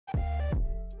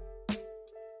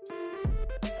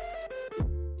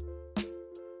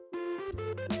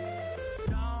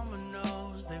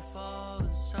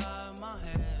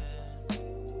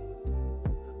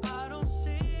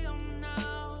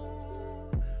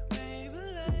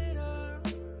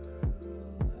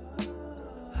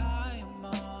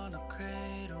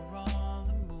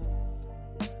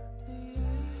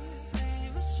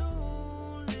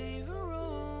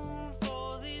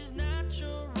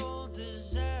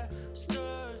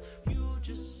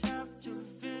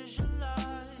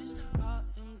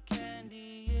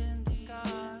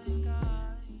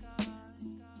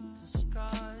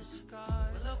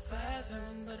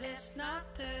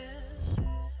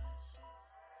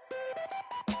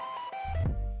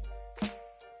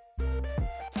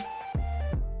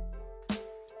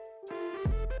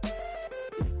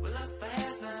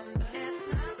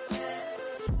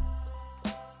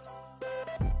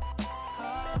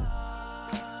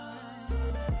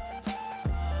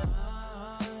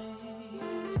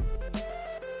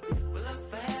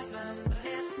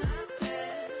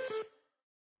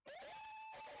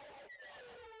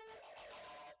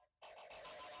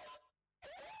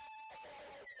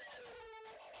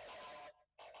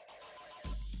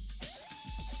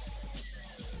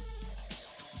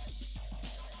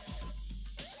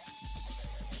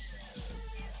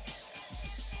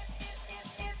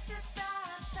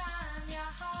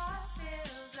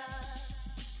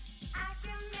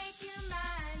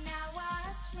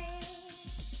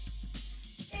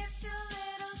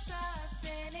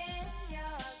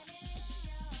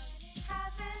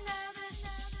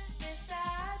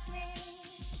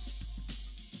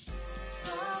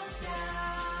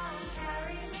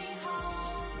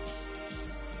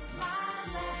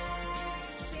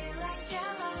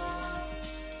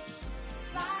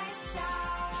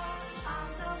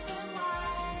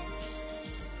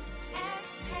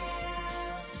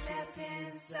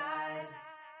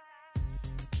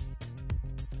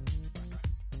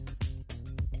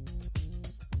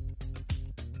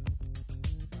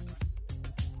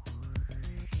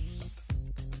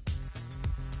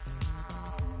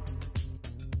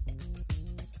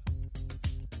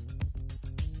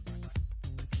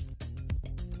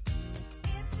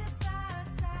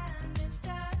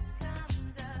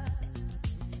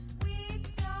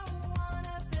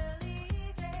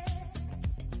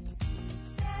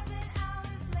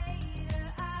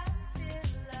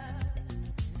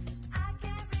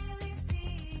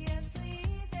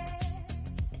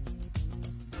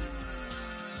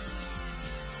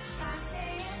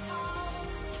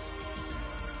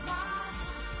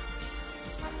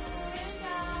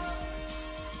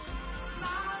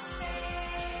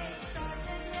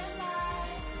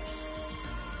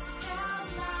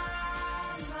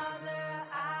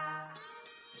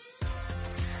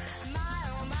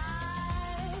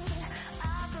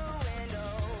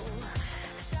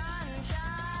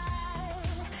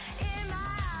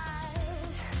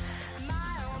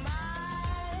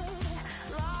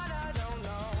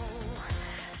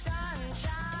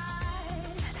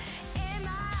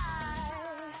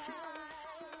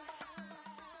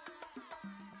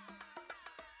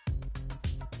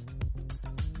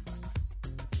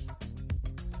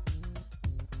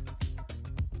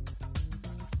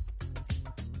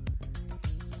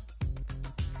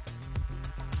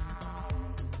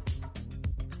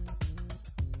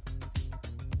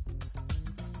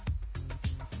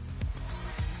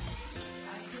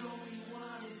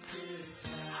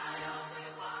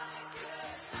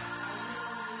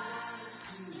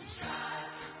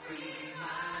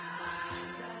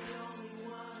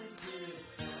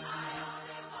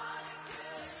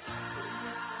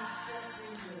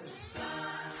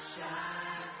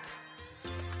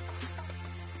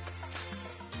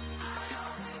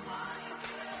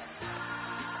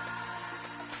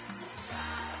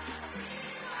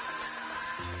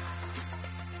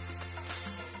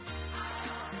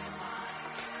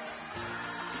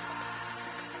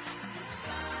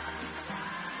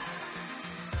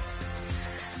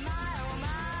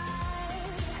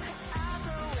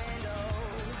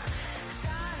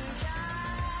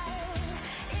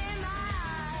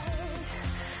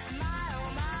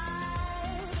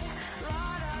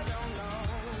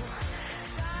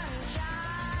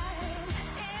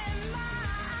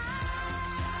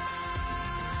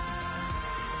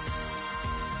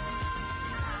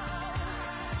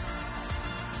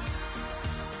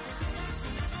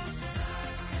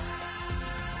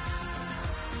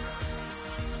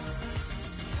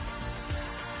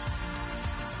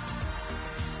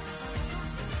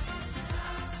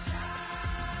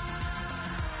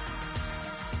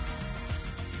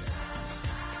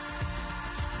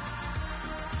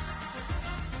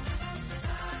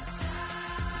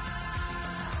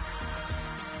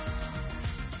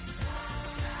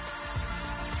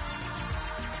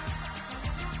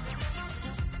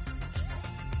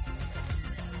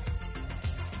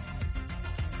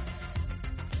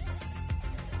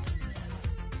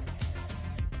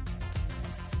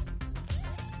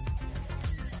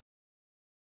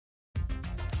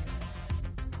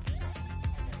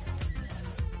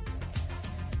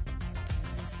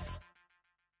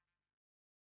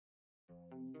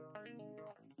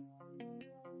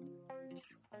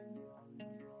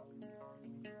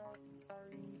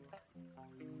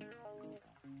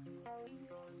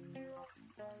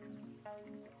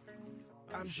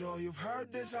I'm sure you've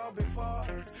heard this all before.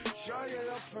 Sure you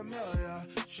look familiar.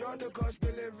 Sure the cost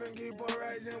of living keep on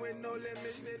rising with no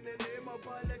limits. In the name of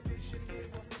politician,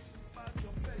 give up about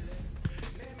your feelings.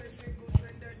 Name a single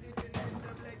trend that didn't end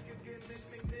up like a gimmick.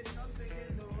 Think there's something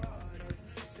in the water.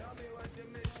 Tell me what the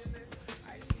mission is.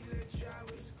 I see the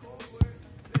showers, cold word,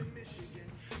 Flint, Michigan.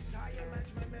 Tire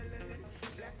match my melanin.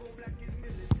 Black on black is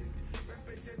militant.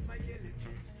 Represents my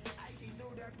diligence. I see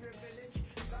through that privilege.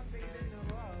 Something's in the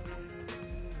water.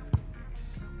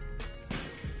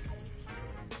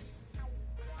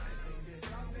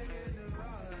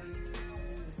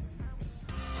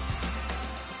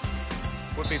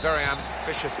 Would be very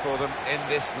ambitious for them in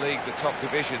this league, the top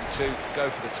division, to go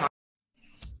for the title.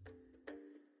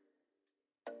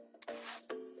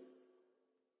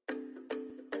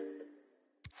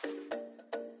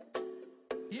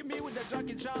 Hit me with the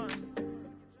Jackie Chan.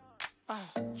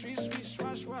 Sweet, sweet,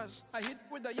 swash, swash. I hit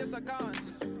with the yes I can.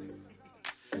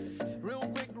 Real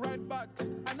quick, right back.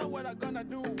 I know what I'm gonna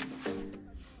do.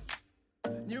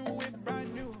 New whip,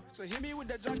 brand new. So hit me with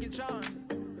the Jackie Chan.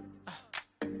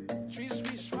 Sweet,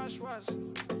 sweet, swash, swash.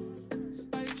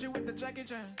 I hit you with the Jackie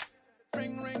Chan.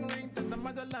 Ring, ring, ring to the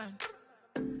motherland.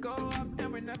 Go up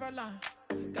and we never land.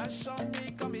 Gosh on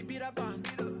me, call me Peter Pan.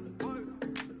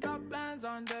 Got plans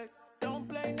on deck. Don't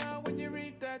play now when you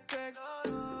read that text.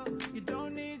 You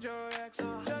don't need your ex.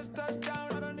 Just touch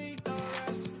down, I don't need no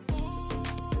rest.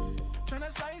 Ooh,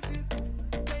 tryna slice it.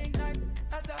 Late night,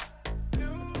 as I do.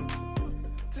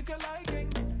 Took a liking.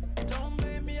 Don't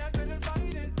blame me, I couldn't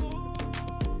fight it. Ooh,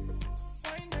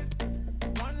 wind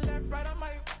it. One left, right on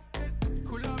my it.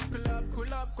 Cool up, cool up,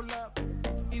 cool up, cool up.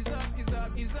 Ease up, ease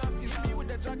up, ease up. Ease me with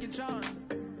the Jackie Chan.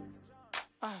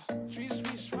 Sweet,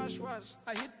 sweet, swash, swash.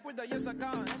 I hit with the yes I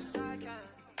can.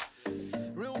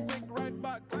 Real quick, right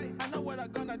back. I know what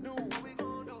I'm gonna do.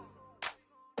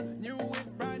 New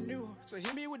whip, brand new. So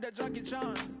hit me with the Jackie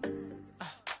Chan.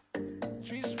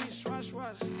 Sweet, sweet, swash,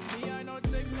 swash. Me, I no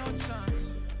take no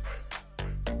chance.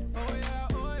 Oh yeah,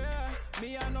 oh yeah.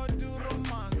 Me, I no do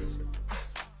romance.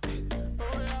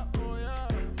 Oh yeah, oh yeah.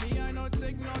 Me, I no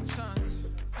take no chance.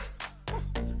 Oh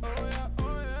yeah,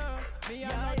 oh yeah. Me,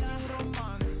 I no do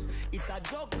romance. It's a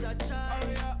Dr. Chai. Oh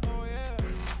yeah, oh yeah.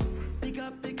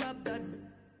 Pick up that.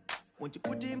 Want you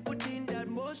put in that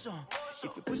motion.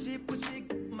 If you push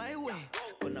it my way.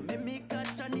 Gonna make me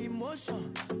catch an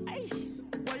emotion. Ay,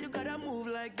 why you gotta move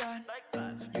like that?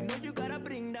 You know you gotta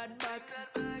bring that back.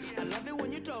 I love it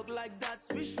when you talk like that.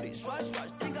 Swish, swish, swash,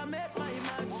 swash. Think I made my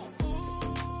match.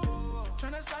 Ooh,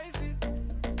 tryna slice it.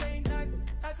 Late night,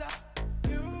 as I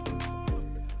you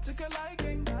took a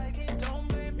liking. Don't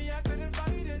blame me, I couldn't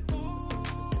fight it. Ooh,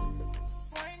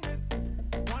 wind it.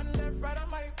 One left, right on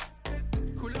my it.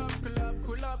 Cool up, cool up,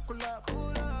 cool up, cool up.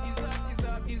 Ease up, ease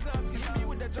up, ease up. Hit me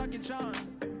with the Jackie Chan.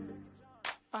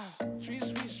 Sweet,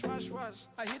 sweet, swash, swash.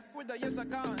 I hit with the yes I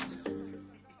can.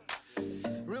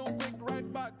 Real quick,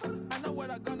 right back. I know what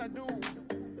I'm gonna do.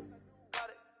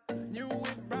 New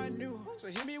whip, brand new. So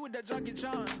hit me with the Jackie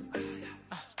Chan.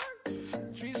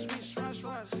 Sweet, sweet, swash,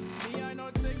 swash. Me, I no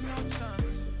take no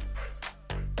chance.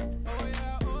 Oh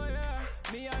yeah, oh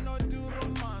yeah. Me, I no do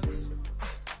romance.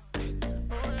 Oh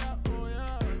yeah, oh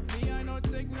yeah. Me, I no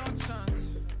take no chance.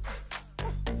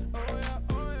 Oh yeah,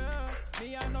 oh yeah.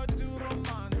 Me, I no do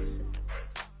romance.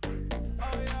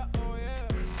 Oh yeah, oh yeah.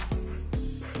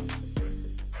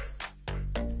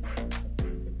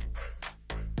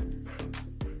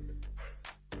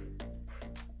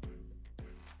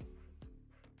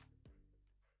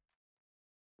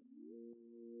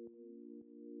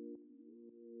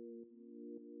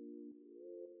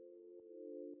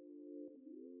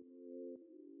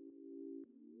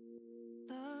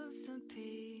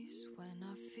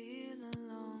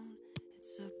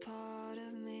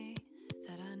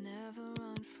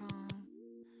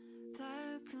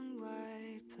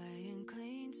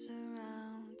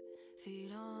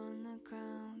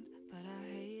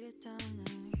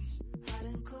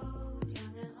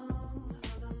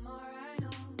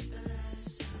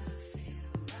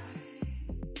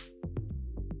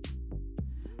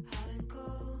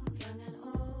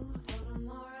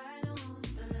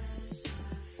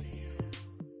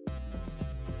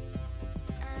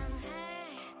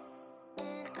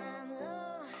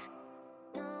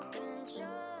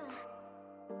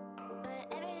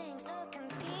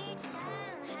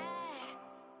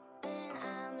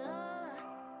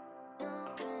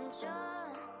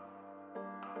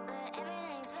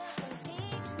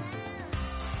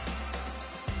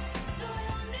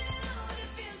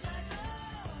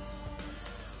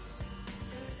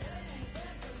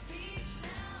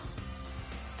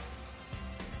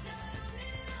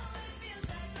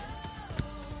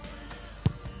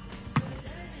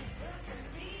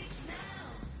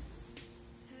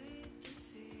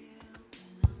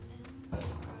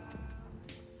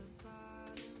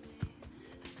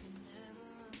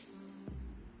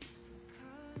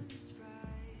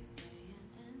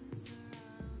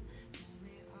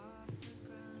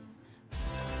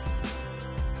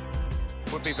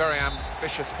 Would be very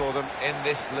ambitious for them in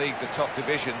this league, the top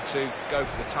division, to go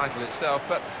for the title itself,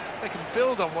 but they can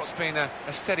build on what's been a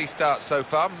steady start so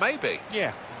far, maybe.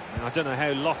 Yeah, I don't know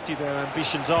how lofty their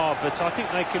ambitions are, but I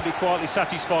think they can be quietly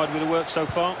satisfied with the work so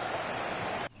far.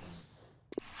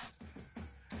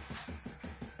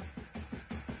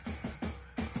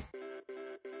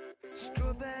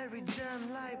 Strawberry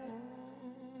jam like,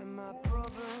 and my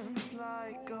problems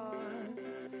like God.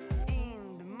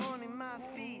 In the morning my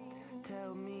feet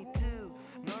tell me to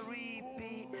not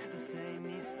repeat the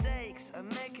same mistakes I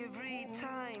make every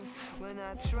time when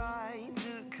I try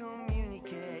to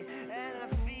communicate, and I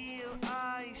feel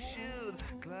I should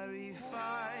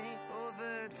clarify all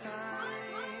the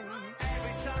time.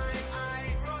 Every time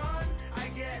I run, I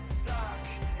get stuck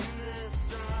in the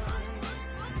sun.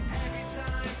 Every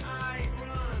time I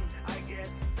run, I get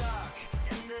stuck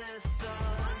in the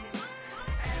sun.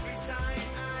 Every time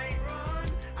I run,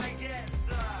 I get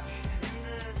stuck in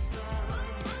the sun.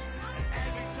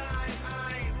 Every time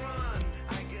I run,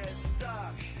 I get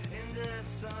stuck in the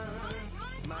sun.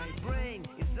 My brain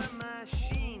is a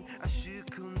machine, I should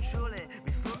control it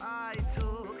before I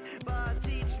talk. But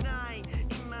each night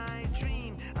in my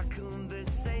dream, our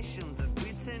conversations are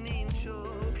written in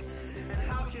chalk. And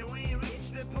how can we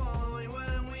reach the point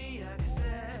when we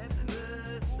accept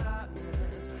the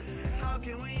sadness? How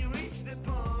can we reach the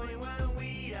point when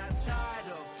we are tired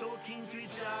of talking to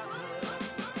each other?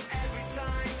 Every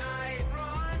time I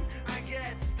run, I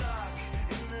get stuck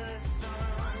in the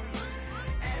sun.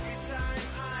 Every time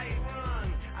I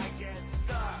run, I get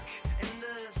stuck in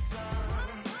the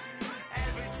sun.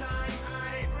 Every time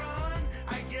I run,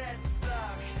 I get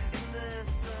stuck in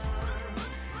the sun.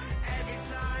 Every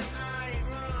time I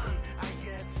run, I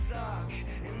get stuck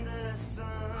in the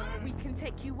sun. We can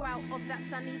take you out of that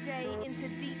sunny day into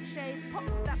deep shades. Pop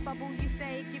that bubble you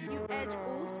stay, give you edge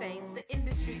all saints. The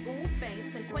industry all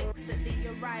faints and quakes at the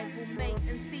arrival. Mate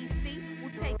and CC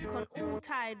will take on all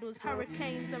titles.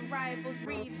 Hurricanes and rivals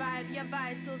revive your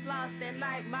vitals. Lasting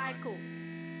like Michael.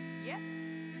 Yeah.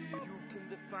 You can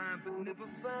define but never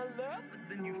find love.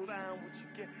 Then you find what you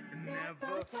get and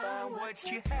never find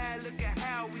what you had. Look at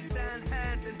how we stand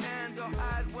hand in hand. Don't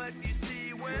hide what you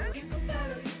see when you can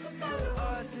follow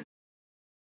us in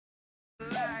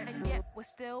light. And yet we're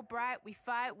still bright, we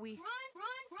fight, we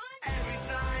Every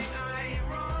time I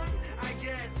run, I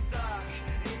get stuck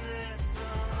in the sun.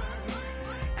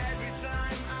 Every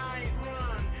time I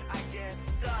run, I get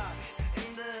stuck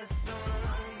in the sun.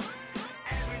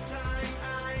 Every time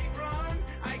I run,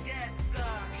 I get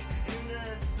stuck in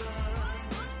the sun.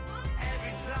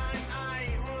 Every time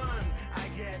I run, I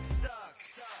get stuck.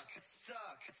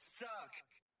 Stuck.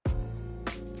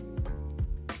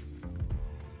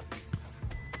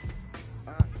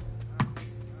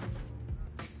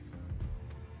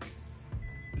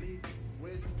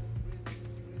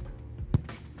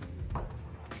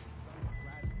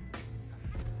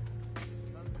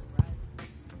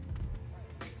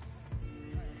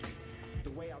 The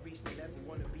way I reached the level,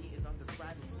 wanna be is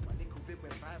undescribable. My little vid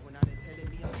went viral, now they're telling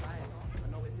me I'm lying. I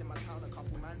know it's in my town, a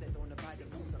couple man that don't abide the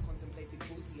rules. I contemplated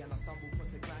cruelty and I stumbled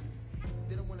across a crime.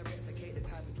 Didn't want to replicate the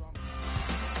type of drama.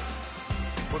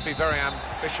 Would be very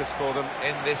ambitious for them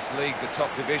in this league, the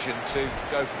top division, to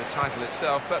go for the title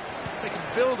itself, but they can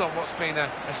build on what's been a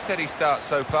steady start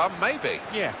so far, maybe.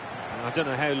 Yeah, I don't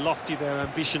know how lofty their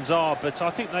ambitions are, but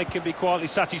I think they can be quietly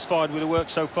satisfied with the work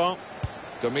so far.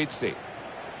 Domizzi.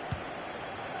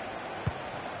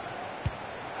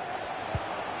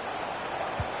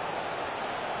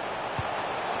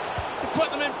 To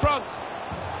put them in front.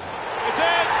 It's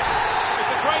in. It's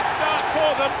a great start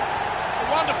for them. A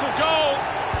wonderful goal.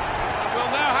 And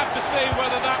we'll now have to see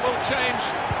whether that will change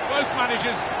both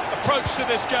managers' approach to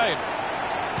this game.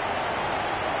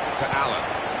 To Allen.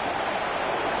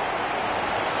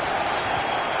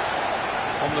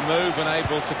 On the move and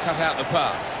able to cut out the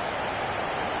pass.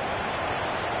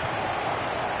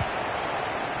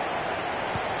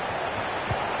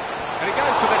 And he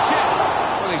goes for the chip.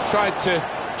 Well, he's tried to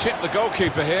chip the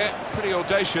goalkeeper here. Pretty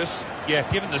audacious. Yeah,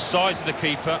 given the size of the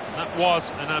keeper, that was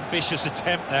an ambitious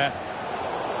attempt there.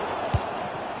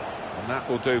 And that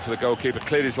will do for the goalkeeper,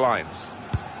 cleared his lines.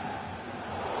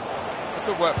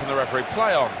 Good work from the referee.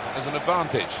 Play on as an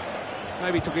advantage.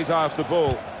 Maybe took his eye off the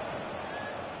ball.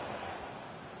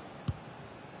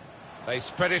 They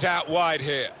spread it out wide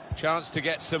here. Chance to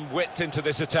get some width into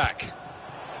this attack.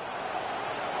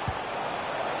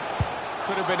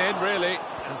 Could have been in, really,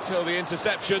 until the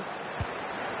interception.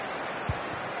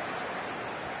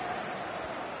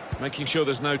 Making sure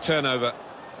there's no turnover.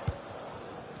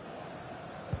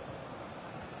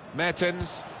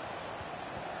 Mertens.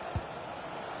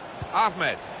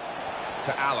 Ahmed.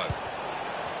 to Allen.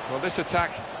 Well, this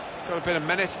attack has got a bit of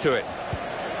menace to it.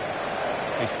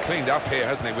 He's cleaned up here,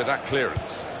 hasn't he, with that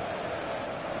clearance?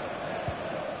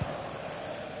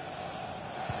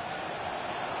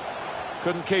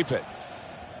 Couldn't keep it.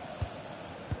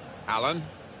 Allen.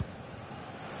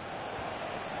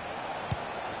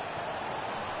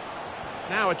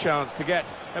 Now a chance to get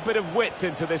a bit of width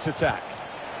into this attack.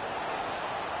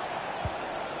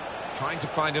 Trying to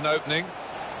find an opening.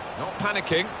 Not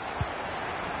panicking.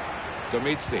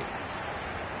 Domitzi.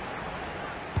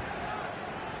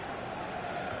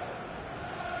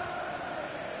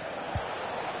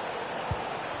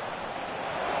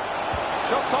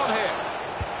 Shots on here.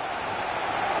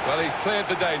 Well, he's cleared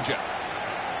the danger.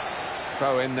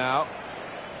 Throw in now.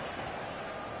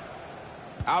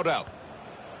 Audel.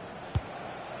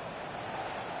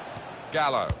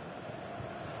 Gallo.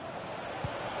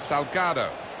 Salgado.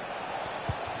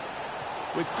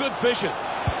 With good vision.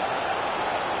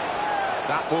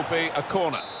 That will be a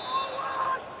corner.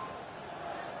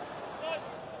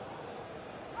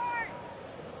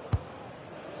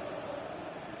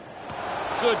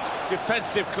 Good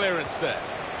defensive clearance there.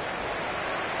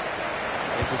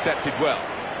 Intercepted well.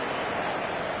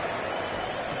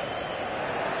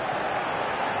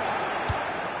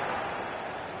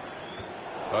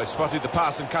 Oh, he spotted the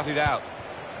pass and cut it out.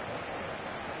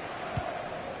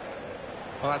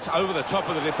 Well, that's over the top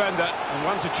of the defender and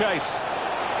one to chase.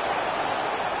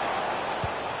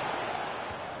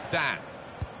 Dan.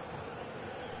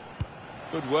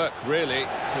 Good work, really,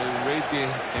 to read the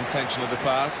intention of the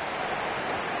pass.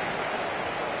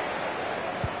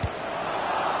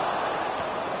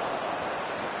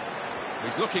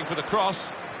 He's looking for the cross.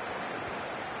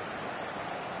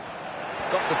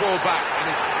 Got the ball back, and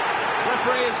his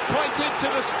referee is pointed to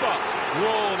the spot.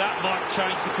 Whoa, that might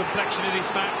change the complexion of this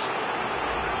match.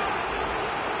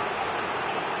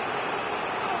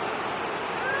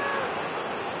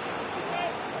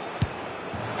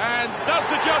 And does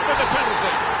the job with the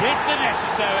penalty. Did the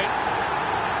necessary.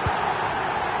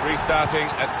 Restarting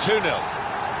at 2-0.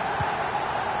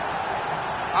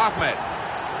 Ahmed.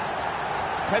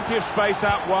 Plenty of space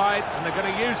out wide, and they're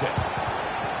going to use it.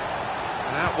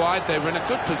 And out wide, they were in a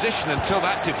good position until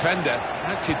that defender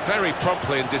acted very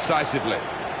promptly and decisively.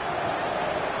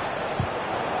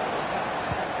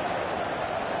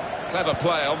 Clever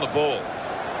play on the ball.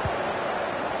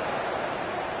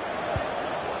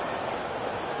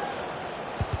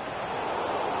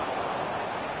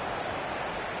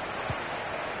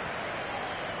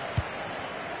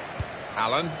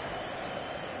 Allen.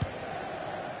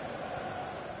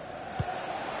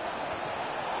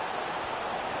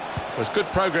 Was good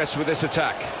progress with this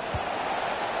attack.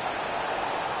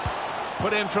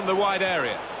 Put in from the wide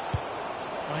area.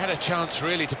 I had a chance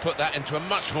really to put that into a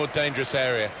much more dangerous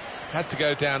area. Has to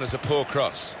go down as a poor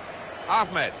cross.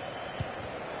 Ahmed.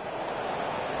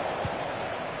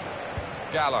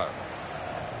 Gallo.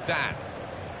 Dan.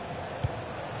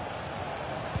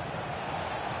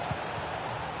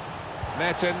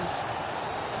 Mertens.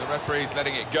 The referee's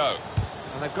letting it go.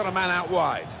 And they've got a man out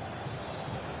wide.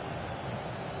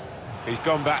 He's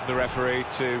gone back, the referee,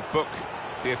 to book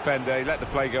the offender. He let the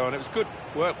play go on. It was good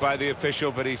work by the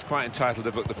official, but he's quite entitled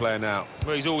to book the player now.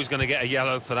 Well, he's always going to get a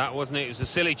yellow for that, wasn't it? It was a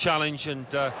silly challenge, and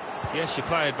yes, you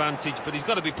play advantage, but he's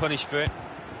got to be punished for it.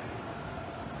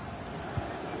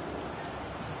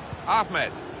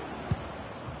 Ahmed.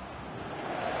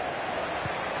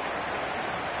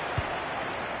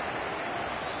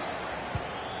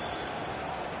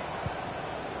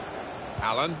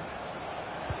 Allen.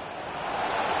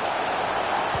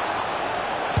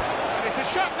 And it's a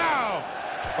shot now.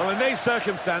 Well, in these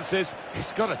circumstances,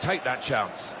 he's got to take that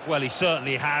chance. Well, he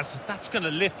certainly has. That's going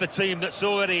to lift the team that's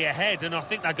already ahead, and I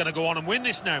think they're going to go on and win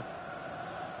this now.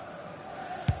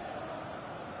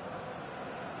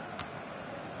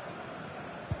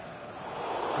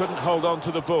 Couldn't hold on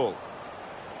to the ball.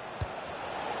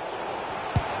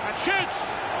 And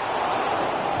shoots!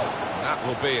 And that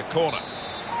will be a corner.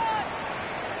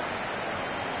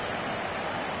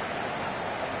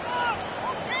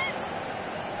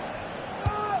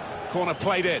 Corner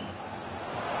played in.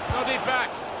 Nodded back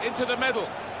into the middle.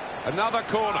 Another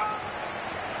corner.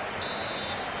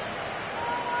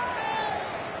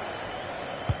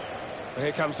 So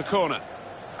here comes the corner.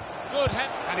 Good head,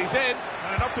 and he's in.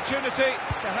 And an opportunity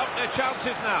to help their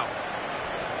chances now.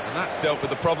 And that's dealt with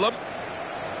the problem.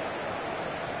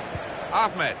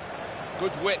 Ahmed.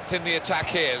 Good width in the attack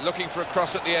here, looking for a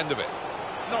cross at the end of it.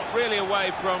 Not really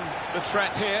away from the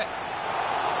threat here.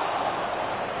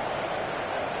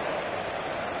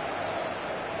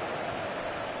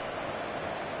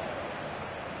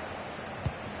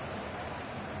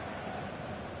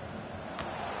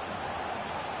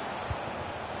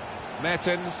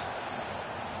 Mertens.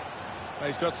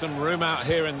 He's got some room out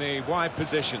here in the wide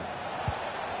position.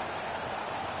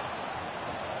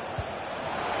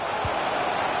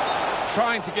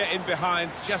 Trying to get in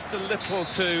behind just a little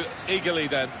too eagerly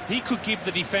then. He could give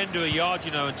the defender a yard,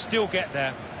 you know, and still get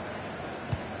there.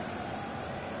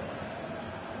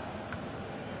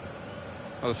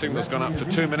 Well, the signal's gone up for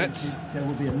 2 minutes. There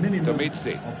will be a minimum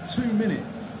Domizzi. of 2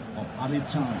 minutes of added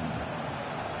time.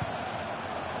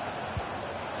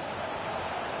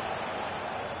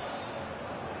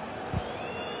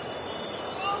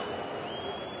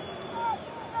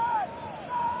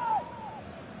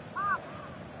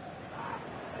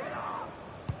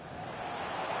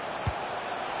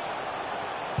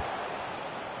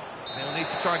 They'll need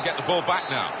to try and get the ball back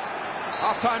now.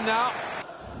 Half-time now.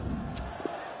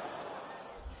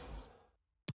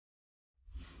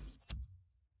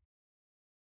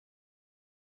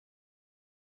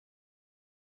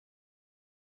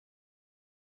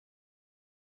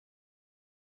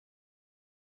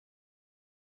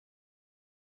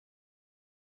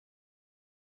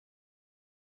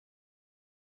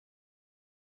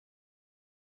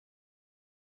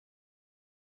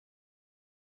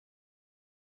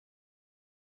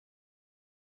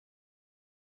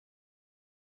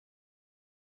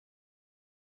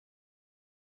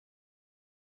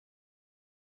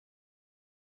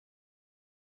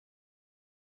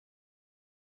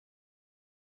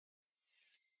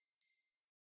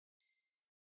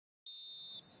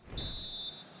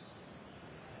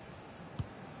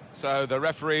 So the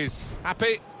referee's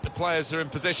happy, the players are in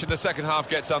position, the second half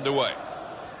gets underway.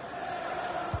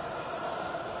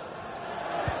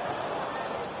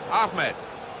 Ahmed.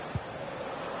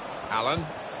 Allen.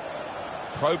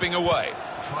 Probing away,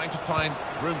 trying to find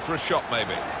room for a shot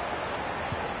maybe.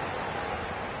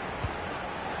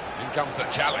 In comes the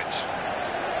challenge.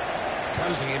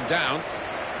 Closing him down.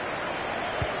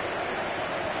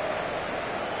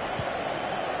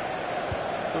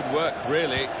 Good work,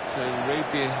 really, to read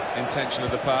the intention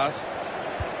of the pass.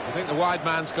 I think the wide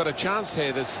man's got a chance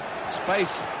here. There's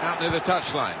space out near the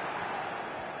touchline.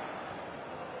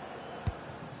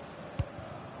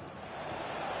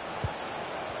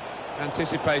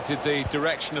 Anticipated the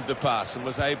direction of the pass and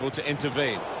was able to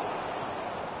intervene.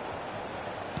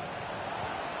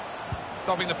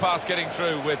 Stopping the pass getting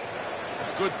through with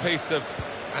a good piece of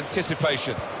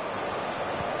anticipation.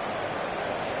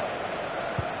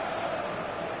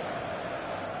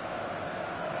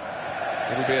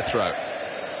 It'll be a throw.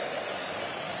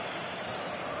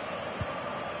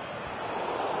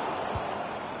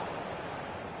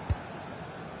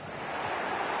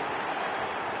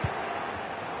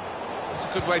 It's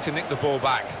a good way to nick the ball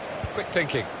back. Quick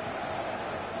thinking.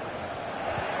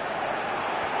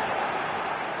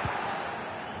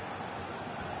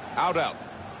 Out.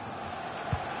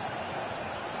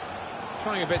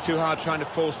 Trying a bit too hard, trying to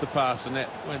force the pass, and it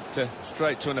went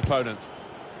straight to an opponent.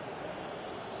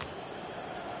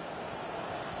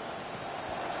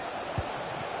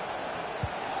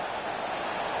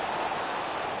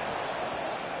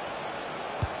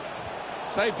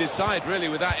 Saved his side, really,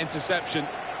 with that interception.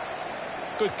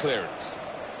 Good clearance.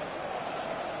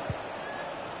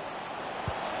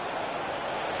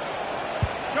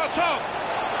 Shot on!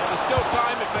 Well, there's still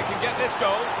time if they can get this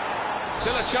goal.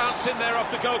 Still a chance in there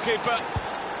off the goalkeeper.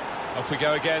 Off we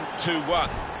go again, 2-1.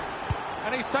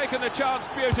 And he's taken the chance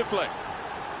beautifully.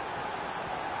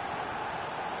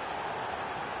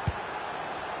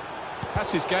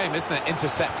 That's his game, isn't it?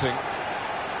 Intercepting.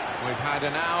 We've had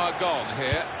an hour gone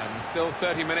here and still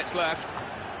 30 minutes left.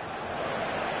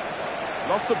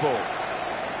 Lost the ball.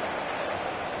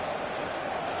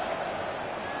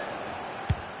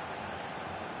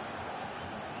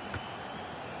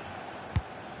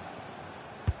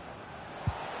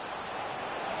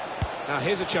 Now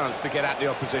here's a chance to get at the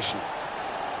opposition.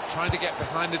 Trying to get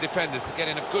behind the defenders to get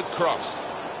in a good cross.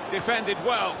 Defended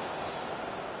well.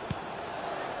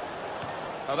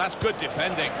 Oh, that's good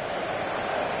defending.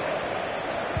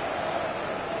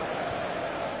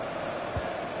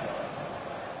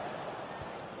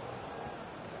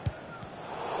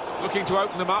 Looking to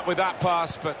open them up with that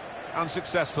pass, but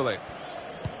unsuccessfully.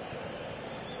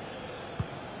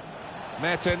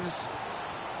 Mertens.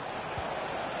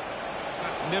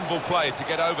 That's nimble play to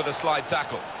get over the slide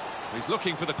tackle. He's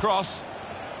looking for the cross.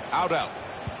 Out.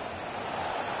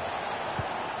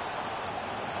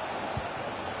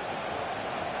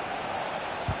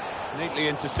 Neatly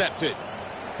intercepted.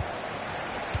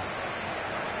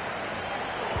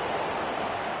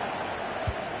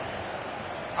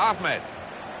 Ahmed.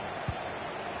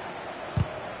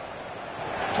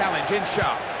 Challenge in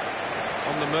sharp.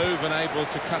 On the move and able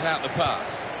to cut out the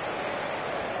pass.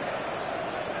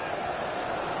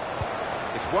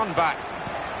 It's one back.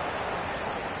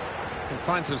 Can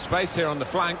find some space here on the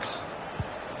flanks.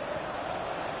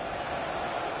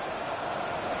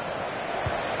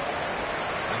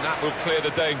 And that will clear the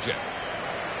danger.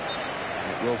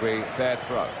 It will be their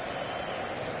throw.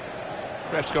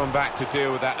 Ref's gone back to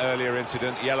deal with that earlier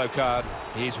incident, yellow card.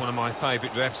 He's one of my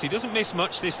favourite refs. He doesn't miss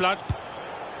much, this lad.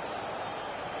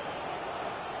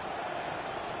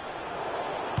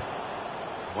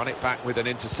 Won it back with an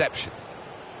interception.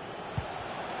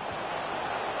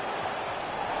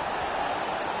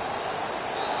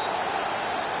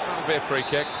 That'll be a free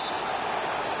kick.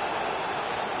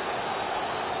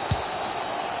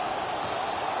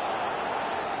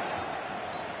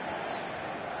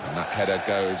 And that header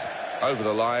goes over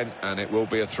the line, and it will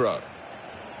be a throw.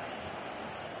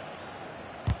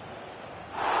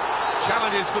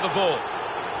 Challenges for the ball.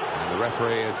 And the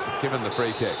referee has given the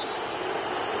free kick.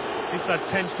 This lad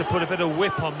tends to put a bit of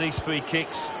whip on these free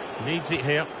kicks. Needs it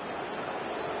here.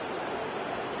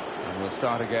 And we'll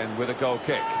start again with a goal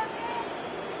kick.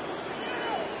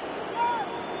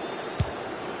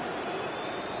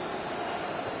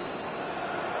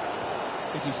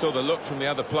 I think he saw the look from the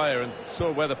other player and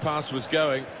saw where the pass was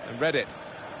going and read it.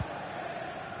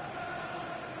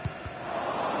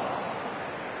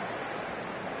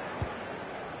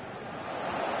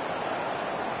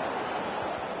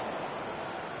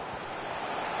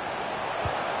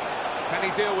 Can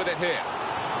he deal with it here?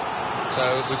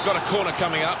 So we've got a corner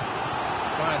coming up.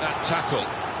 Try that tackle.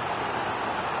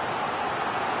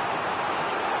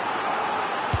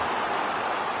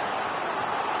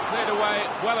 Cleared away,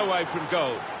 well away from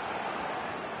goal.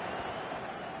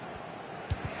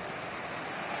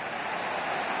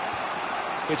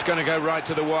 It's going to go right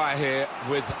to the wire here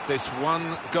with this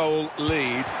one-goal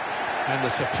lead. And the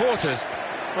supporters,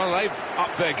 well, they've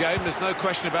upped their game, there's no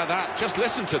question about that. Just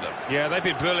listen to them. Yeah, they've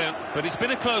been brilliant, but it's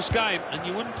been a close game, and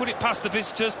you wouldn't put it past the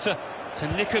visitors to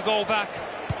nick a goal back.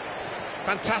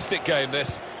 Fantastic game,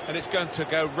 this, and it's going to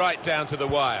go right down to the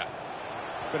wire.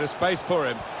 Bit of space for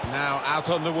him, now out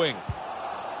on the wing.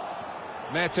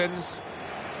 Mertens,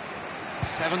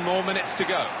 7 more minutes to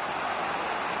go.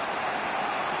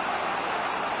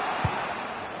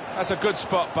 That's a good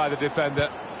spot by the defender.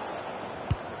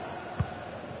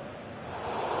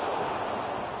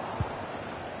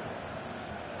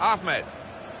 Ahmed.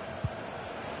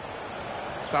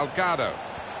 Salgado.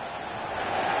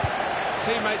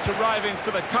 Teammates arriving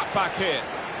for the cutback here.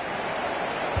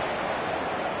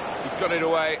 He's got it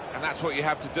away, and that's what you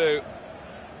have to do.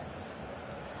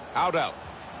 Audel.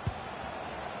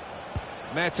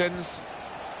 Mertens.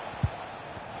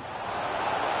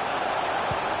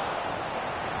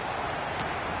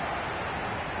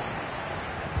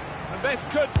 And this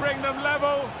could bring them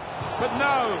level. But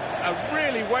no, a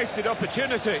really wasted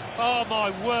opportunity. Oh,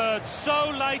 my word, so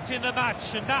late in the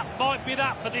match, and that might be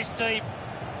that for this team.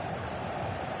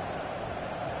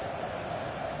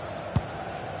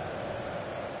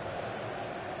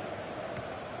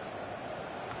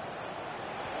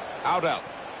 Audel.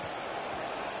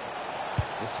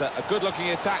 It's a good-looking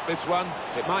attack, this one.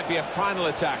 It might be a final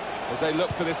attack as they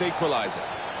look for this equaliser.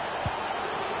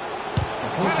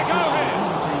 He's had a go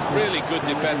here. Really good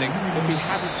defending. If he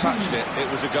hadn't touched it, it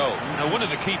was a goal. Now, one of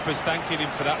the keepers thanking him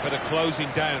for that bit of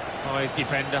closing down by his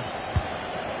defender.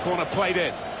 Corner played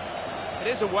in. It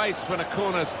is a waste when a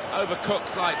corner's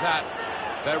overcooked like that.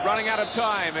 They're running out of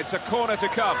time. It's a corner to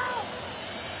come.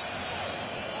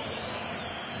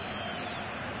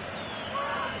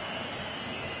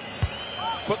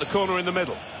 Put the corner in the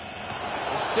middle.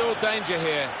 There's still danger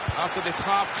here after this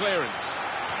half clearance.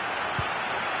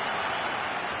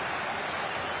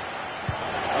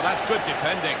 Well, that's good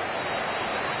defending.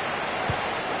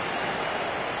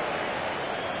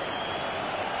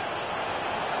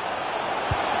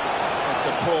 It's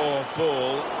a poor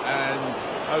ball and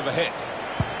overhit.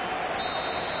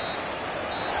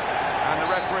 And the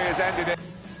referee has ended it.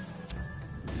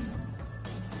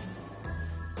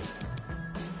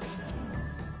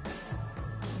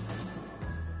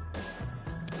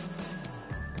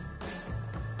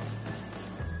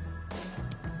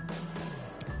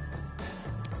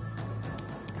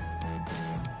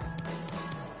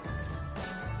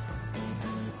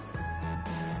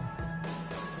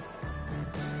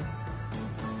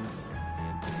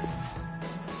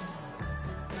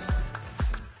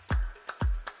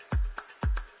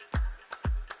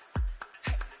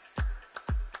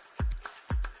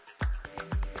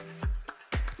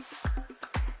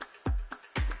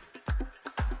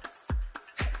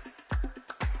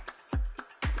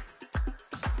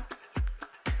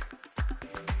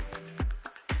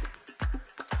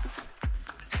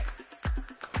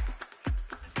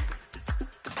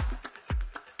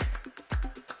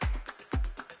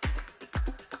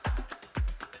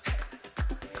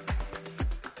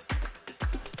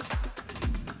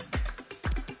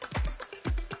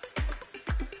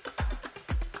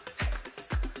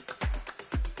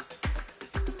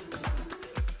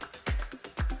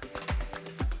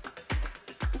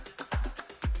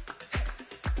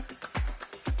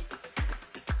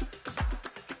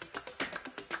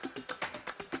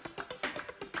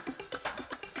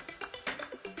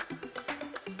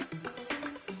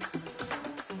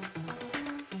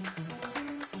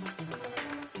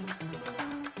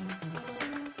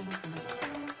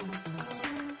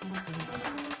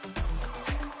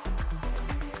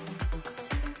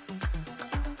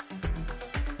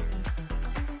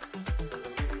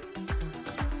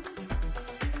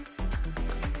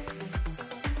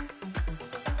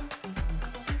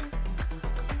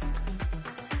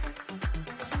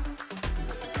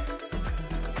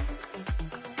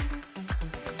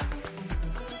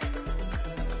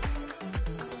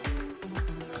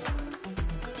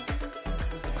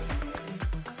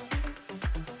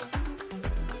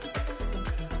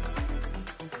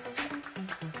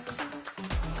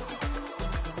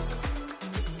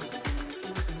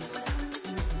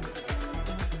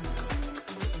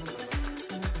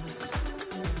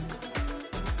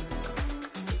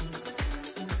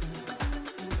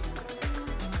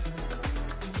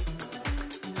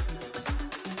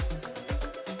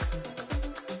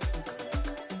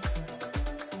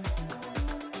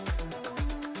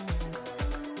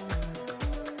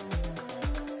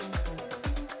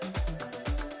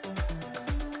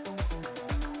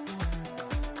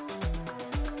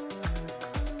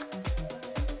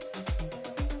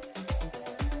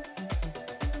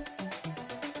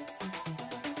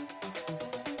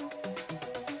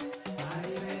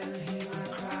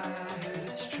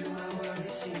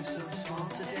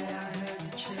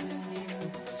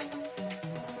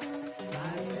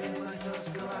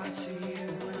 to you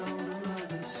and all the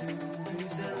mothers who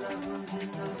lose their loved ones in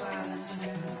the violence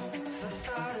too. It's the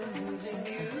thought of losing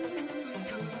you,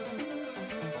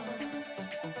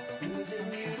 losing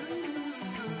you.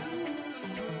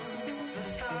 It's the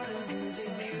thought of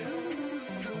losing you,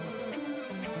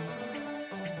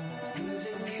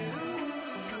 losing you.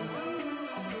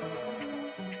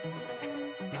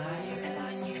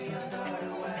 I knew your daughter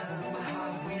well. My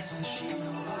heart weeps 'cause she no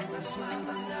longer smiles.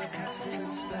 I'm now casting a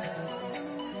spell.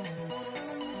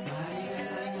 I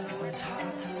know it's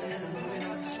hard to live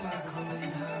without the sparkle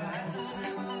in her eyes as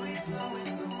memories blow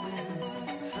in the wind.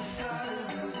 It's the thought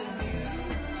of losing you,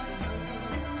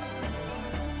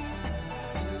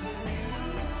 losing you.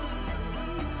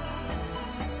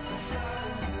 It's the thought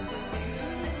of losing you,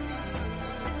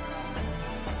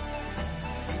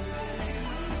 losing you.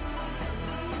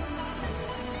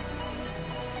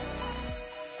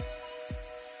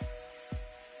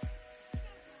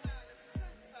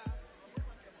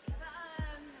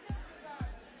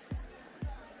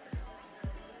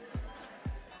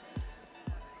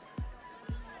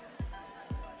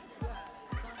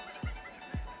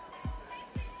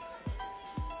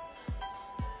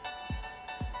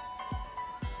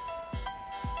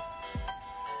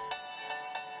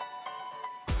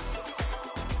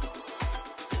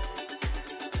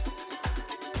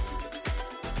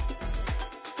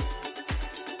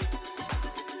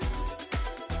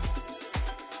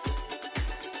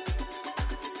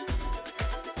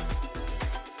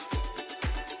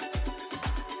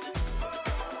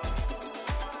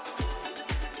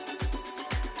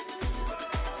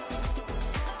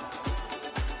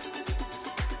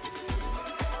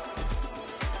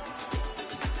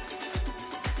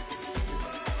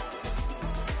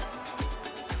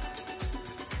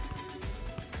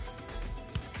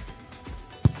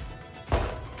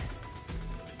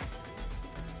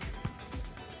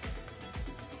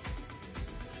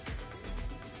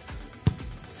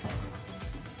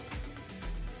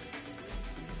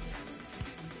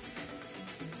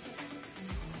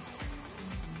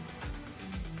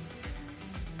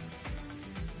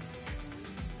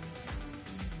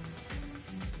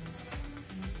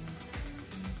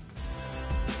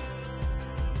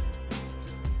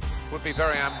 Would be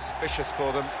very ambitious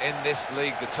for them in this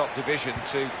league, the top division,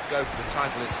 to go for the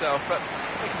title itself, but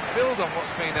they can build on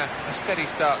what's been a steady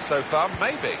start so far,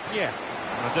 maybe. Yeah,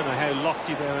 I don't know how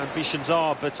lofty their ambitions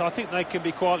are, but I think they can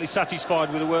be quietly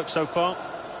satisfied with the work so far.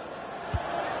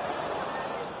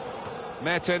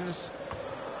 Mertens.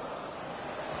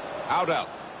 Audel.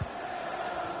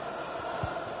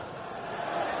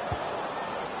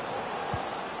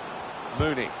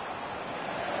 Mooney.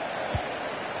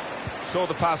 Saw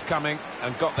the pass coming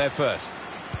and got there first.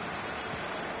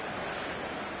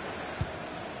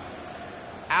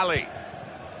 Ali.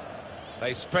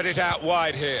 They spread it out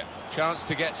wide here. Chance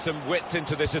to get some width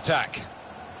into this attack.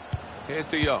 Here's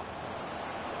De Jong.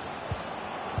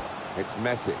 It's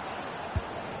Messi.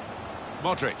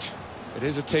 Modric. It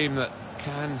is a team that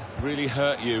can really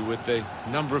hurt you with the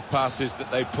number of passes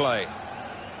that they play.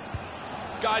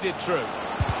 Guided through.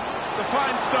 It's a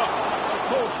fine stop.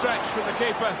 A full stretch from the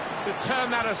keeper to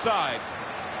turn that aside.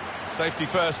 Safety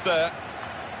first there.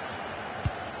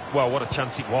 Well, what a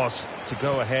chance it was to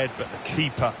go ahead, but the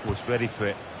keeper was ready for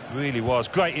it. Really was.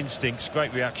 Great instincts,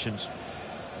 great reactions.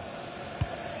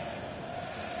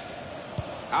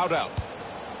 Audel.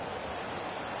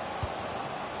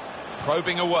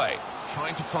 Probing away,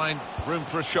 trying to find room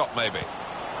for a shot maybe.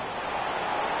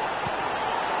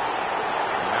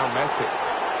 Now Messi.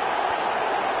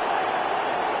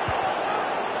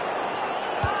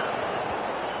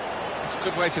 It's a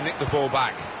good way to nick the ball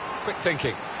back. Quick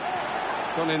thinking.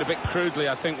 Gone in a bit crudely,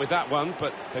 I think, with that one,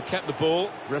 but they've kept the ball.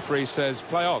 Referee says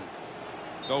play on.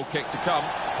 Goal kick to come.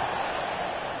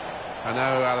 I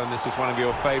know, Alan, this is one of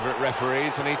your favourite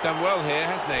referees, and he's done well here,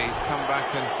 hasn't he? He's come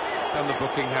back and done the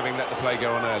booking, having let the play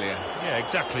go on earlier. Yeah,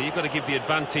 exactly. You've got to give the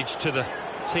advantage to the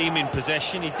team in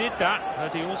possession. He did that,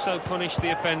 but he also punished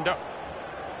the offender.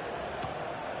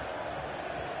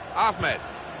 Ahmed.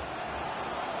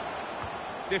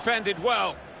 Defended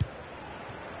well.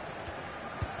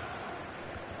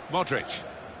 Modric.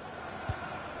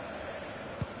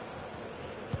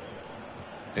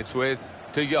 It's with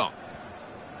De Jong.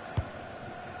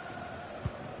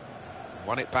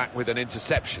 Won it back with an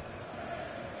interception.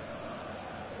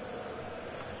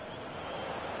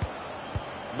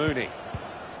 Mooney.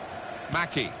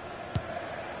 Mackie.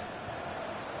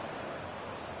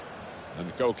 And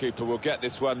the goalkeeper will get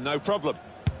this one, no problem.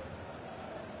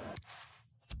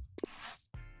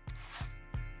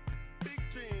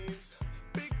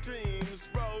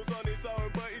 Rolls on his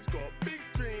own, but he's got big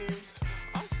dreams.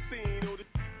 I've seen all the...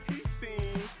 He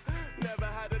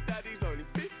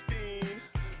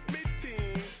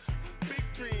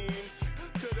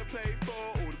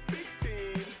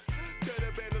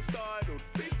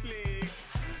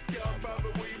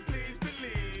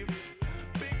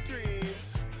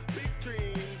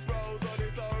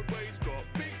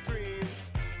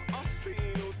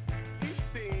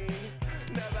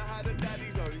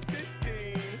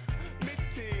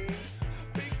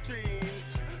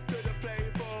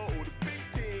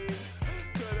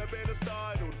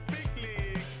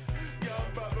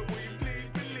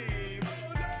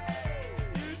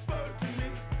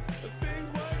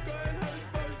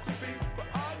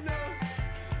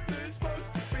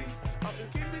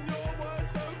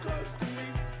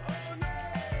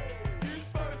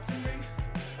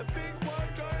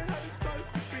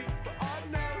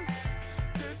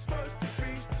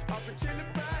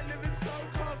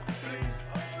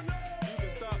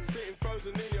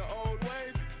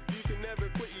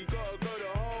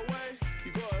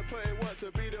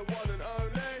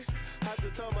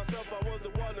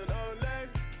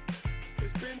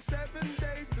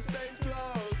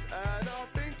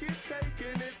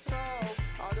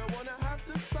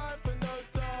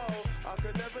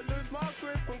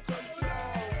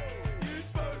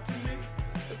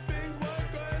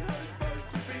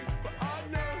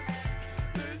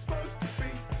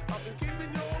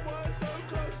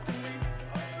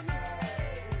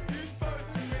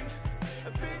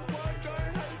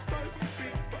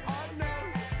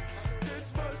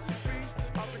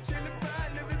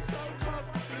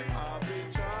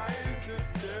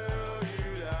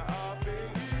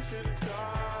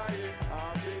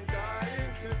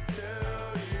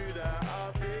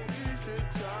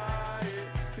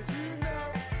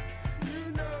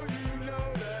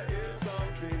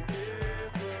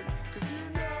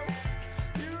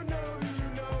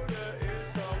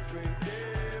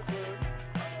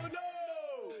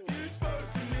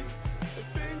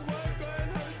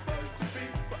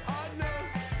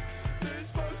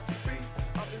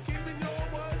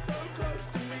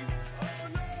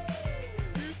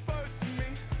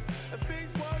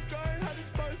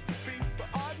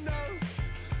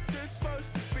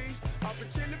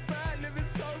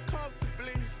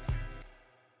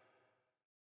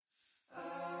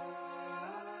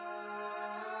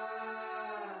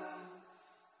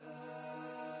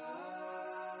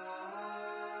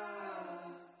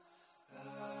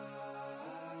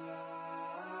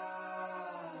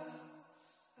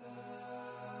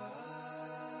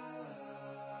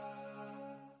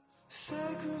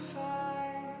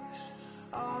sacrifice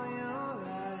all your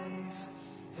life.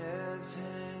 Heads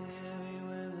hang heavy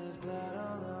when there's blood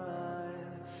on the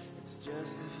line. It's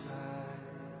justified.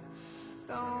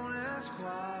 Don't ask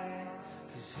why,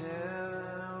 'cause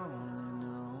heaven only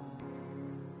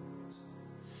knows.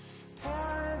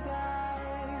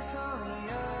 Paradise on the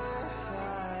other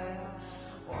side.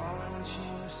 Won't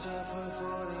you suffer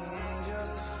for the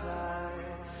angels to fly?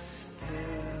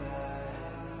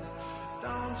 Paralyzed,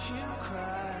 don't you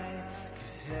cry,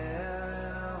 'cause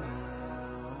heaven only knows.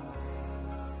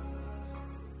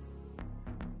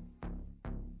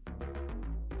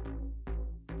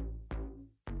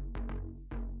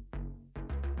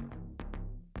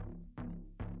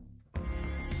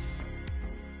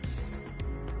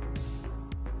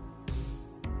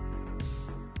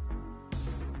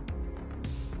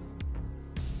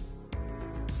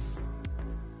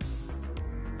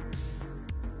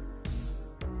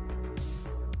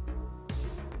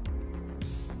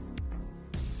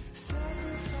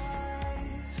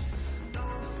 Sacrifice,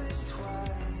 don't think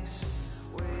twice.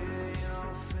 Wear your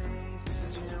faith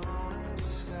as your only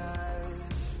disguise.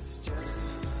 It's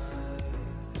justified.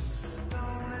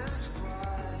 Don't ask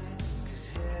why, 'cause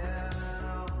heaven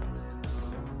only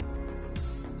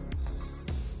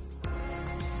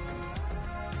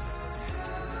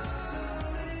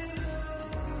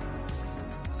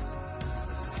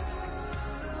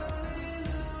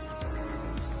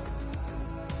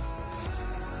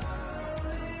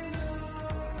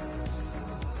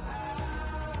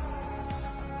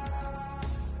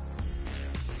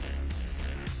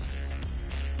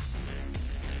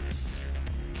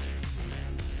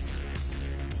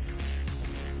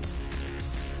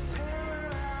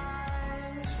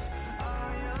paralyzed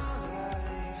all your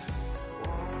life.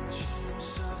 Won't you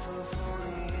suffer for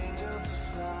the angels to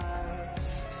fly?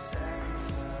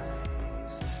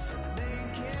 Sacrifice to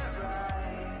make it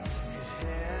right, 'cause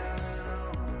heaven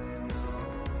only knows.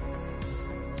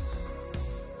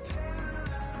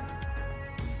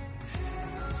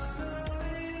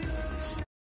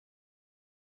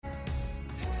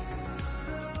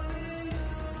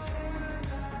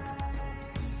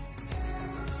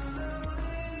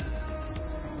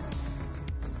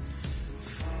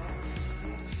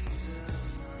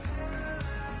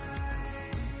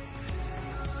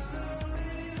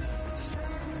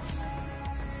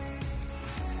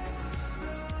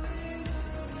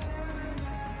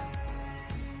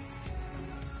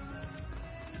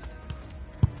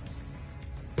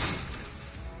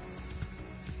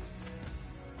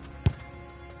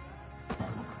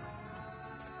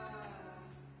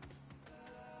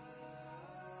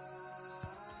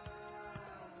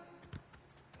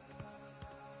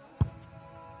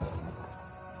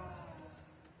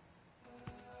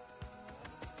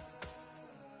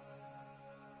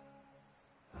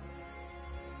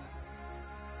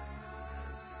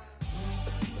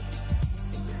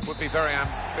 Would be very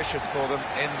ambitious for them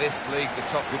in this league, the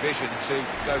top division, to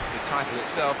go for the title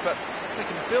itself, but they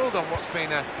can build on what's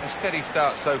been a steady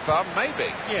start so far,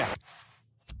 maybe. Yeah.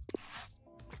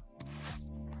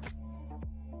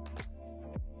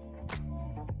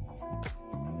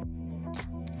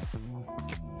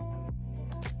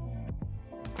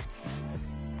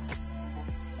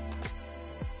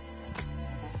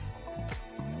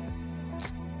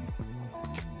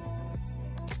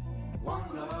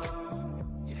 One love,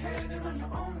 you're heading on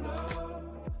your own love.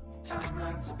 Time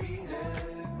not to be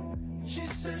there. She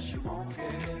says she won't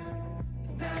care.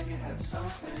 Now you had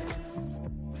something,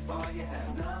 before you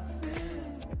had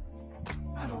nothing.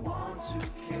 I don't want to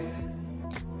care,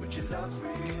 but your love's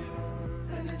real,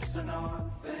 and it's an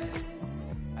odd thing.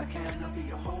 I cannot be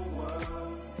your whole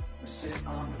world. We sit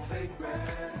on the fake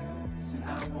grass, and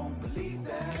I won't believe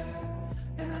that.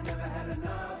 And I never had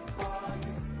enough for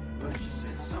you, but you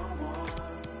said someone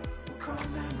will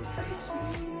come and replace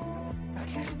me. How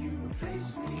can you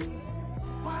replace me?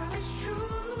 While it's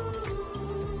true,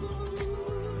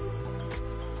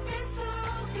 it's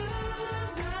all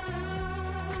good now.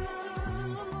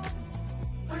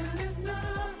 When there's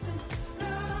nothing,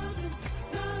 nothing,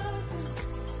 nothing,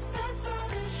 that's all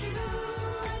that you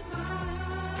and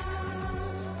mine.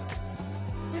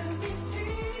 And these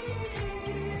tears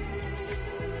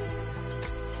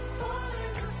fall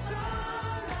in the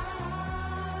sunlight.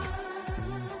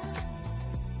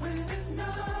 When there's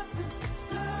nothing,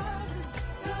 nothing,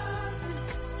 nothing,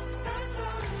 that's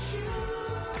all that you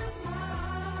and mine.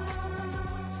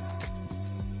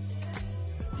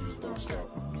 Please don't stop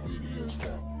the video,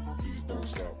 stop. Please don't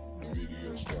stop the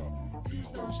video, stop. Please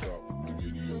don't stop the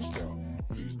video, stop.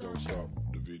 Please don't stop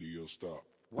the video, stop.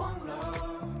 One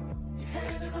love, you're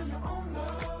heading on your own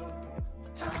love.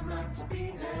 Time not to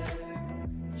be there.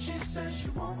 She says she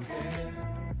won't care.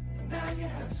 Now you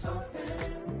had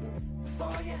something,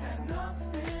 before you had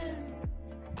nothing.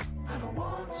 I don't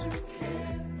want to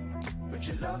care, but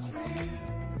your love's real,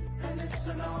 and it's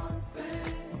an odd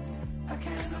thing. I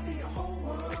cannot be your whole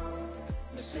world.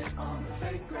 You sit on the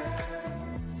fake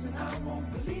grass, and I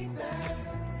won't believe that.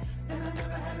 And I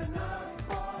never had enough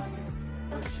for you,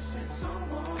 but you said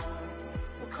someone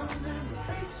will come and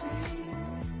replace me.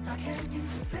 How can you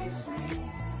replace me?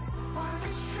 Why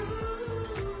it's true.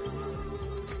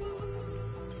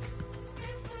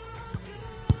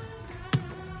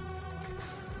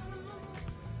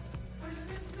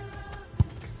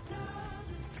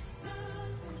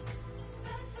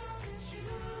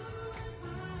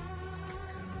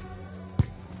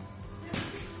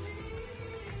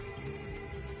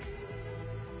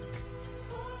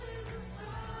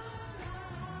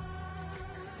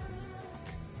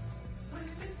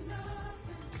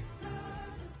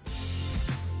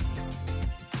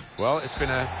 Well, it's been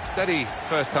a steady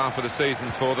first half of the season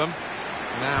for them.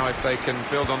 Now, if they can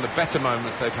build on the better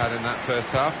moments they've had in that first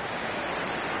half,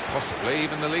 possibly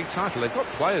even the league title. They've got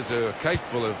players who are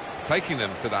capable of taking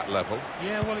them to that level.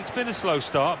 Yeah, well, it's been a slow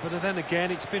start, but then again,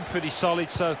 it's been pretty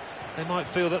solid, so they might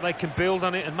feel that they can build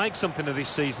on it and make something of this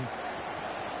season.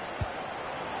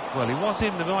 Well, he was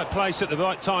in the right place at the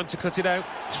right time to cut it out.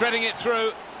 Threading it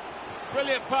through.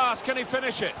 Brilliant pass. Can he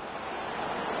finish it?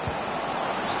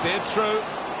 Steered through.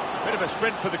 Bit of a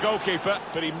sprint for the goalkeeper,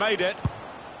 but he made it.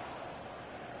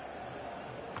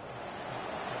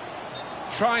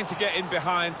 Trying to get in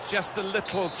behind just a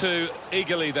little too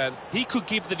eagerly then. He could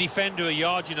give the defender a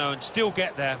yard, you know, and still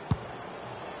get there.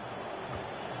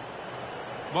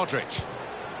 Modric.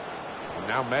 And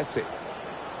now Messi.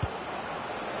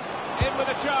 In with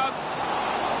a chance.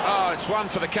 Oh, it's one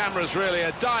for the cameras, really.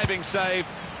 A diving save,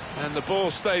 and the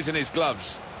ball stays in his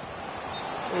gloves.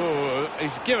 Oh,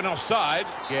 he's given offside.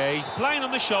 Yeah, he's playing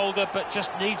on the shoulder, but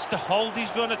just needs to hold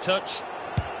his run a touch.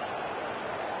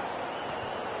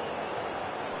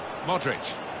 Modric.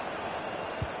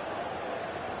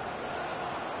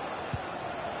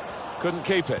 Couldn't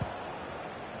keep it.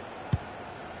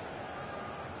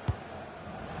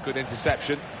 Good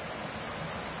interception.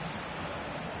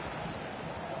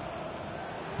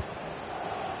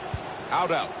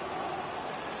 Aldel.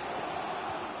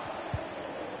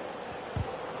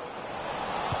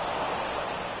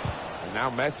 And now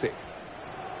Messi.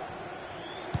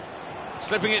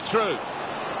 Slipping it through.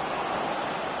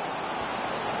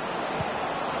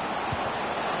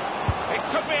 It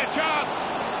could be a chance.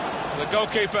 The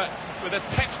goalkeeper with a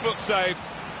textbook save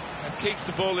and keeps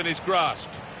the ball in his grasp.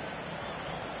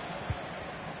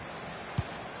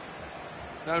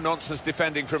 No nonsense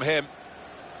defending from him.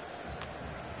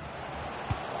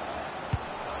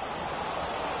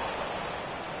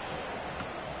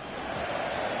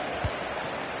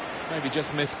 Maybe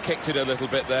just kicked it a little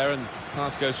bit there, and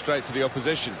pass goes straight to the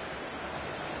opposition.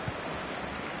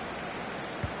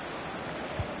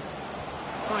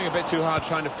 Trying a bit too hard,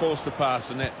 trying to force the pass,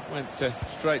 and it went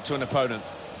straight to an opponent.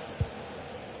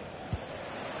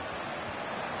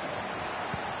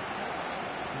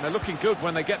 And they're looking good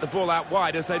when they get the ball out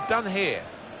wide, as they've done here.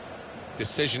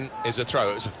 Decision is a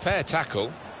throw. It was a fair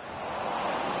tackle.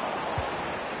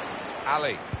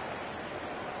 Ali.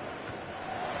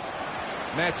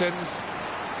 Mertens.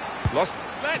 Lost.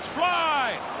 Let's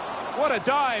fly! What a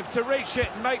dive to reach it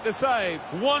and make the save.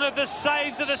 One of the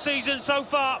saves of the season so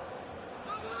far.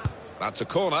 That's a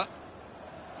corner.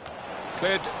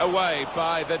 Cleared away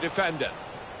by the defender.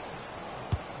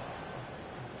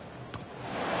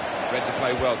 Read to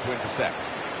play well to intercept.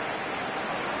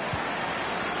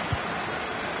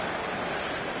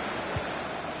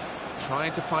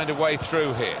 Trying to find a way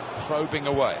through here. Probing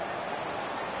away.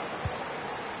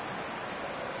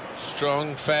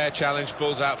 Strong, fair challenge.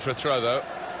 Ball's out for a throw, though.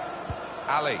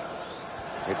 Ali.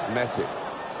 It's Messi.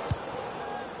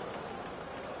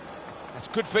 That's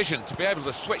good vision to be able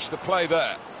to switch the play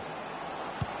there.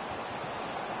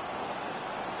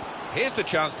 Here's the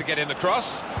chance to get in the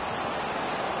cross.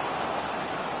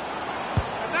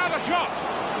 And now the shot.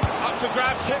 Up to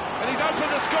grabs it, and he's open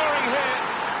to scoring here.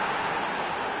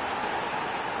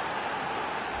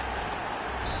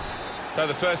 So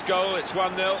the first goal, it's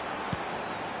 1-0.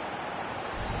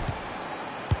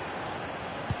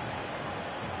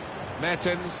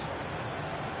 Mertens.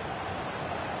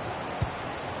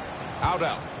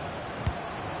 Aldel.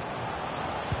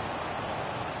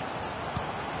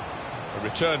 A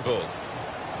return ball.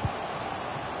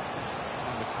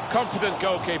 Confident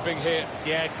goalkeeping here.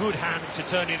 Yeah, good hand to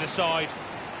turn it aside.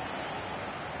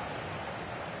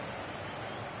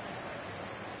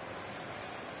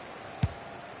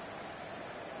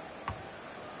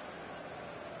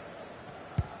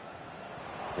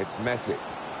 It's Messi.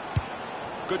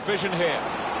 Good vision here.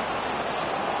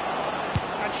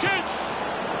 And shoots!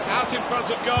 Out in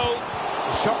front of goal.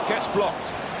 The shot gets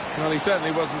blocked. Well, he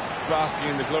certainly wasn't basking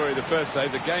in the glory of the first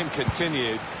save. The game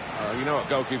continued. You know what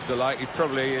goalkeepers are like. He's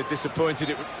probably disappointed.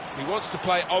 He wants to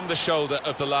play on the shoulder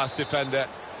of the last defender.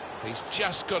 He's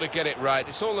just got to get it right.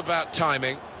 It's all about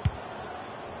timing.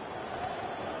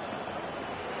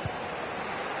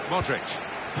 Modric,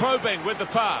 probing with the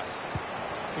pass.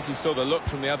 I think he saw the look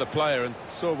from the other player and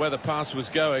saw where the pass was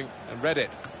going and read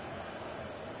it.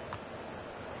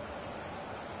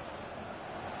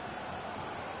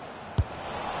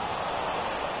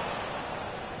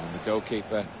 And the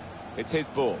goalkeeper, it's his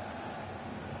ball.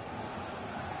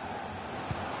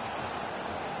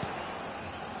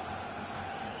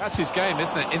 That's his game,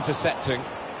 isn't it? Intercepting.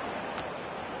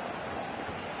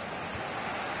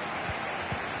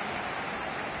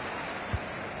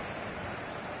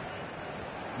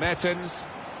 Mertens.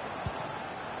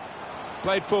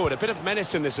 Played forward, a bit of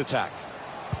menace in this attack.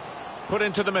 Put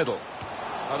into the middle.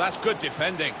 Oh, that's good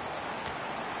defending.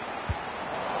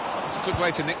 It's a good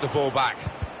way to nick the ball back.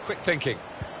 Quick thinking.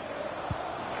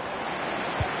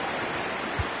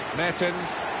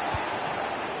 Mertens.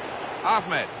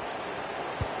 Ahmed.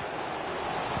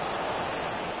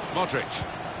 Modric.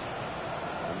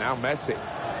 And now Messi.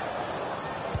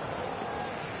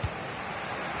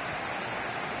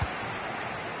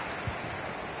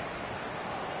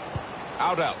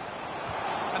 Aldo.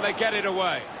 And they get it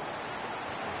away.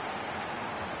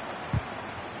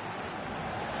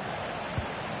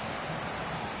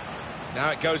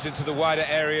 Now it goes into the wider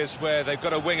areas where they've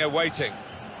got a winger waiting.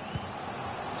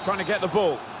 Trying to get the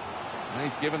ball. And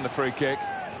he's given the free kick.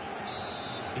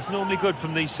 He's normally good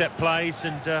from these set plays,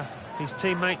 and his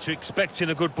teammates are expecting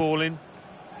a good ball in.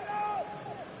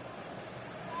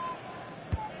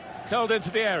 Curled into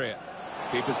the area.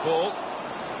 Keeper's ball.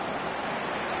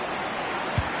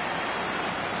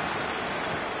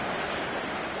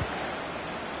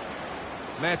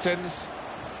 Mertens.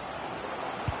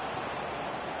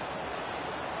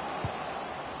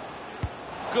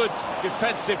 Good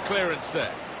defensive clearance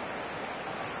there.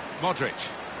 Modric.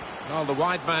 Well, the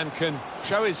wide man can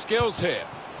show his skills here.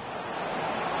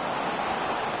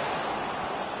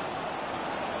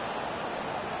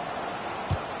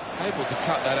 Able to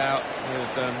cut that out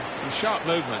with some sharp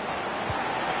movement.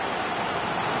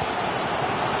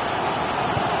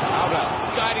 Aldo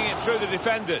guiding it through the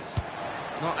defenders.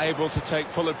 Not able to take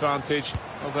full advantage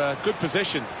of a good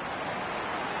position.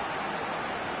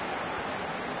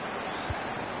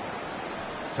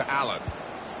 To Allen.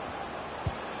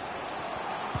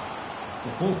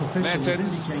 The fourth official has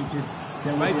Mertens indicated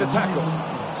there will made be the a tackle.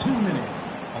 minimum of 2 minutes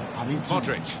of added time.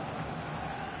 Modric.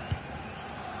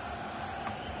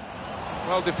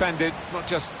 Well defended, not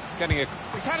just getting a...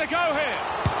 He's had a go here.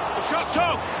 The shot's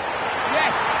on.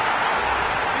 Yes.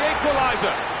 The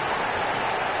equaliser.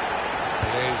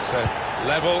 It is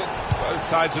level. Both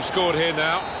sides have scored here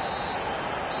now.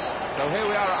 So here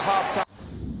we are at half-time.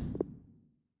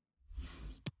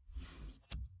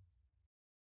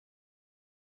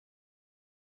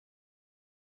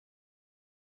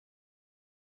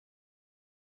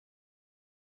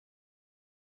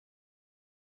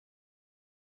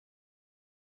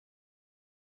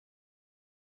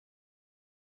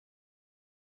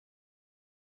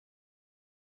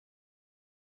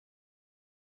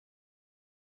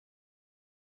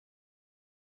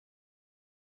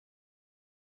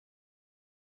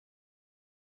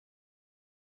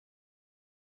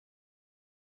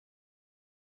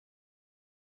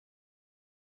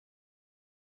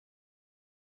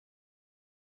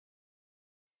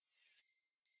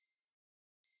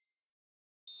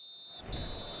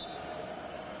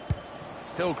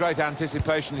 Still great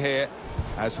anticipation here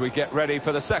as we get ready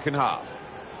for the second half.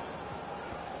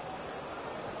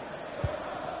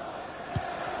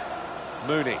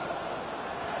 Mooney.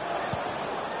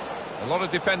 A lot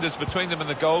of defenders between them and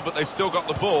the goal, but they still got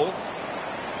the ball.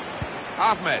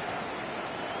 Ahmed.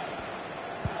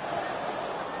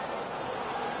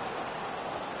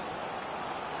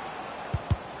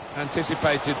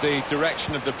 Anticipated the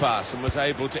direction of the pass and was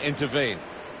able to intervene.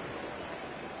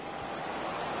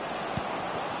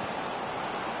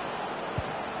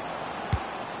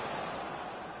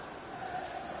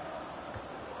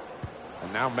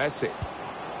 And now Messi.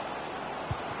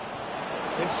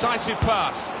 Incisive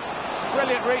pass.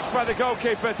 Brilliant reach by the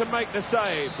goalkeeper to make the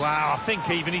save. Wow, I think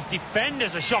even his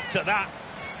defenders are shocked at that.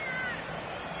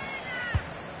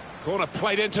 Corner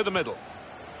played into the middle.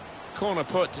 Corner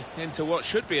put into what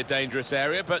should be a dangerous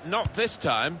area, but not this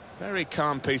time. Very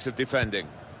calm piece of defending.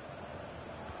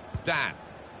 Dan.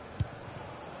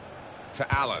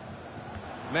 To Allen.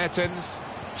 Mertens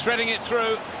threading it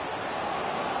through.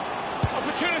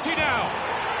 Opportunity now.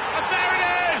 And there it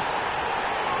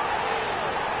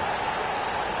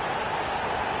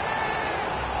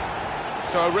is!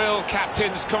 So a real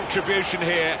captain's contribution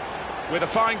here with a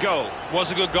fine goal.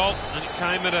 Was a good goal, and it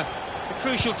came at a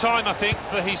crucial time, I think,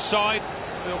 for his side.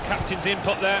 Real captain's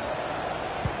input there.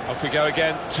 Off we go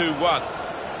again, 2-1.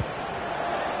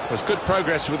 There's good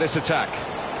progress with this attack.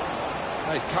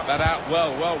 Oh, he's cut that out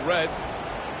well read.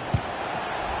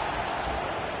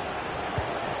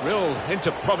 Real hint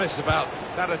of promise about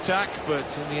that attack,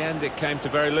 but in the end it came to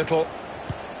very little.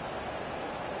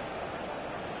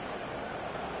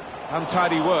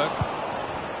 Untidy work.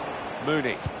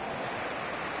 Mooney.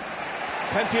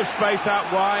 Plenty of space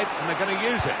out wide, and they're going to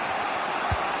use it.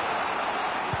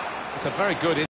 It's a very good